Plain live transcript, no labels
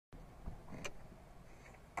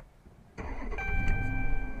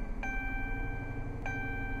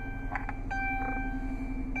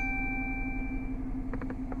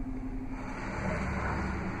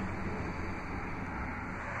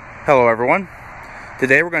Hello everyone.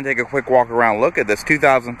 Today we're going to take a quick walk around look at this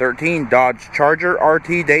 2013 Dodge Charger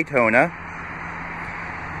RT Daytona.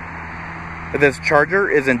 This Charger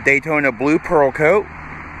is in Daytona blue pearl coat.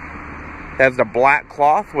 It has the black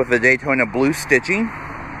cloth with the Daytona blue stitching.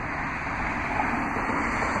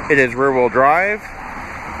 It is rear wheel drive,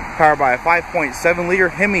 powered by a 5.7 liter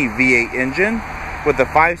Hemi V8 engine with a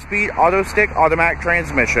 5-speed auto stick automatic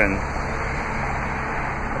transmission.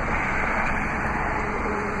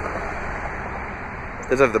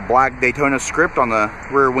 Does have the black Daytona script on the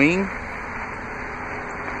rear wing,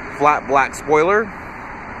 flat black spoiler,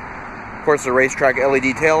 of course the racetrack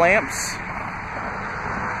LED tail lamps,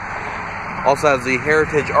 also has the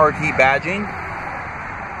Heritage RT badging.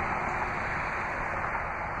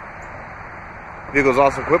 The vehicle is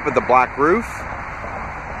also equipped with the black roof.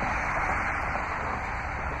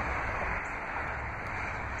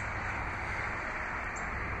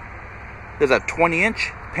 It has a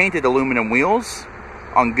 20-inch painted aluminum wheels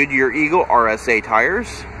on Goodyear Eagle RSA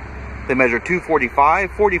tires. They measure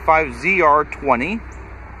 245, 45 ZR20.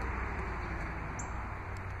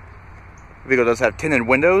 The vehicle does have tinted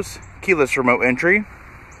windows, keyless remote entry,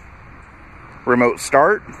 remote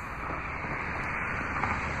start.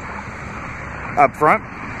 Up front,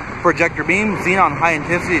 projector beam, xenon high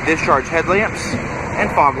intensity discharge headlamps,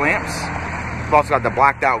 and fog lamps. We've also got the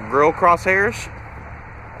blacked out grille crosshairs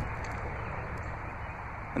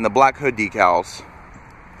and the black hood decals.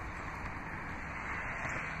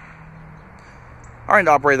 Alright,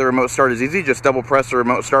 to operate the remote start is easy. Just double press the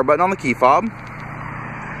remote start button on the key fob.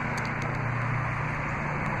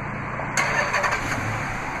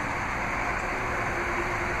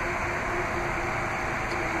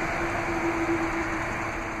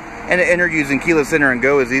 And to enter using keyless enter and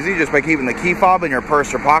go is easy, just by keeping the key fob in your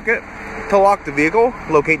purse or pocket. To lock the vehicle,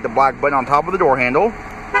 locate the black button on top of the door handle.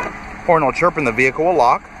 Horn will chirp and the vehicle will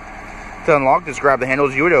lock. To unlock, just grab the handle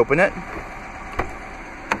as you would open it.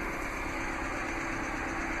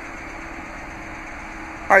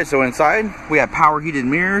 Alright, so inside we have power heated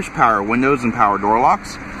mirrors, power windows, and power door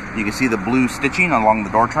locks. You can see the blue stitching along the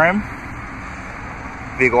door trim.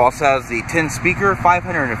 The vehicle also has the 10 speaker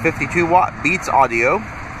 552 watt Beats audio,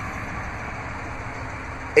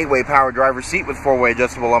 8-way power driver seat with 4-way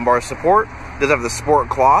adjustable lumbar support. It does have the sport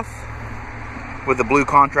cloth with the blue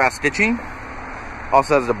contrast stitching.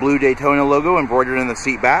 Also has the blue Daytona logo embroidered in the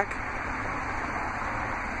seat back.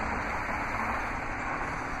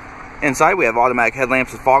 Inside we have automatic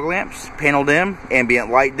headlamps and fog lamps, panel dim, ambient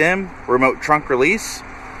light dim, remote trunk release,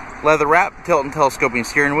 leather wrap, tilt and telescoping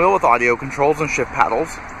steering wheel with audio controls and shift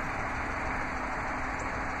paddles.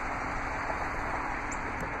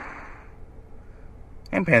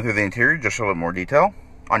 And pan through the interior just a little more detail.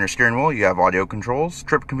 On your steering wheel you have audio controls,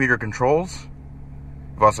 trip computer controls.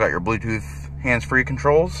 You've also got your Bluetooth hands-free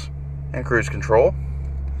controls and cruise control.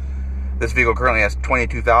 This vehicle currently has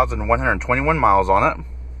 22,121 miles on it.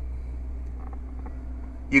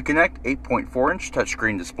 Uconnect 8.4-inch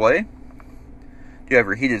touchscreen display. You have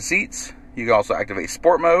your heated seats. You can also activate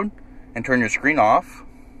sport mode and turn your screen off.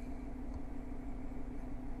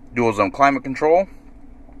 Dual zone climate control.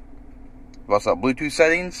 You've also got Bluetooth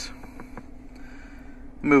settings.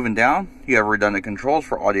 Moving down, you have redundant controls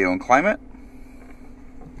for audio and climate.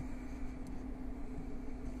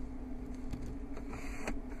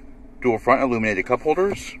 Dual front illuminated cup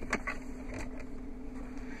holders.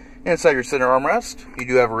 Inside your center armrest, you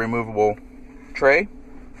do have a removable tray,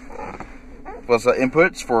 plus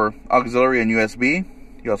inputs for auxiliary and USB.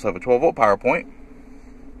 You also have a 12-volt power point.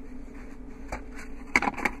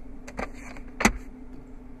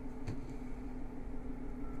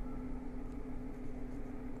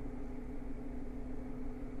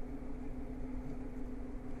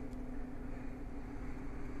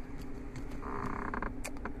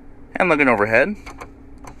 And looking overhead,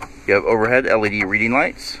 you have overhead LED reading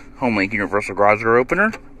lights, HomeLink universal garage door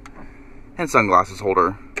opener, and sunglasses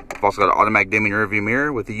holder. You've also got an automatic dimming rearview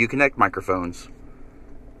mirror with the Uconnect microphones.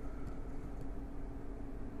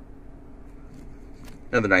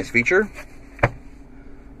 Another nice feature,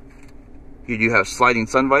 you do have sliding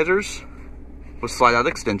sun visors with slide out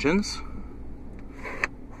extensions.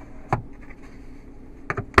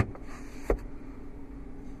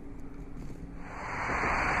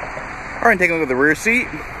 Alright, taking a look at the rear seat.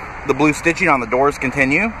 The blue stitching on the doors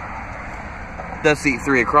continue. Does seat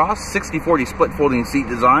 3 across, 60/40 split folding seat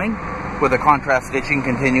design with a contrast stitching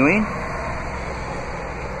continuing.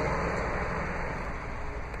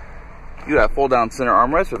 You have fold down center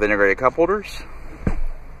armrest with integrated cup holders.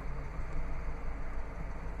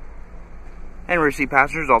 And rear seat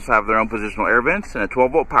passengers also have their own positional air vents and a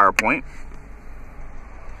 12-volt power point.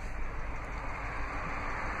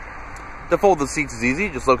 To fold the seats is easy.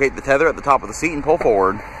 Just locate the tether at the top of the seat and pull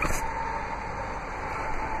forward.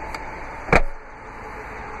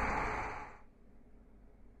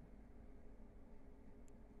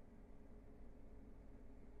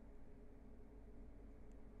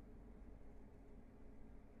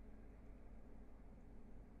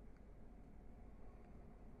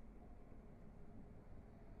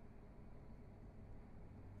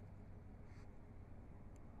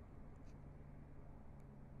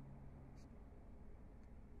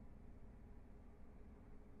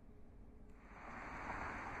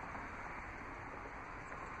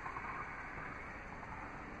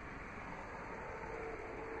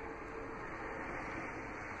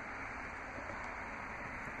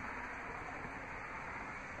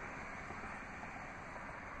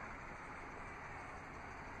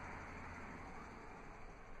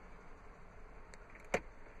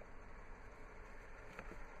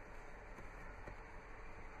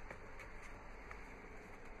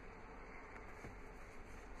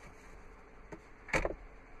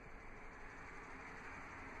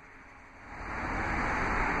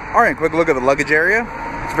 Alright, quick look at the luggage area.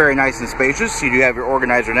 It's very nice and spacious. You do have your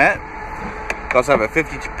organizer net. You also have a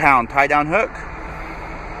 50-pound tie-down hook.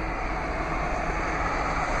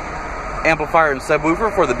 Amplifier and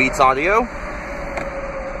subwoofer for the Beats audio.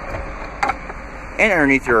 And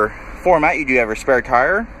underneath your floor mat, you do have your spare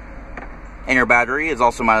tire. And your battery is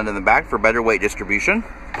also mounted in the back for better weight distribution.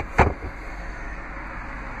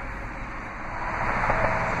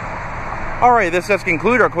 Alright, this does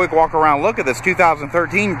conclude our quick walk around look at this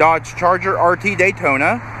 2013 Dodge Charger RT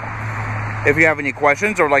Daytona. If you have any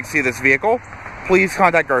questions or would like to see this vehicle, please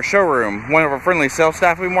contact our showroom. One of our friendly sales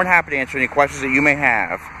staff will be more than happy to answer any questions that you may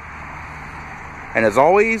have. And as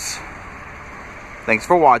always, thanks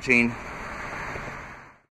for watching.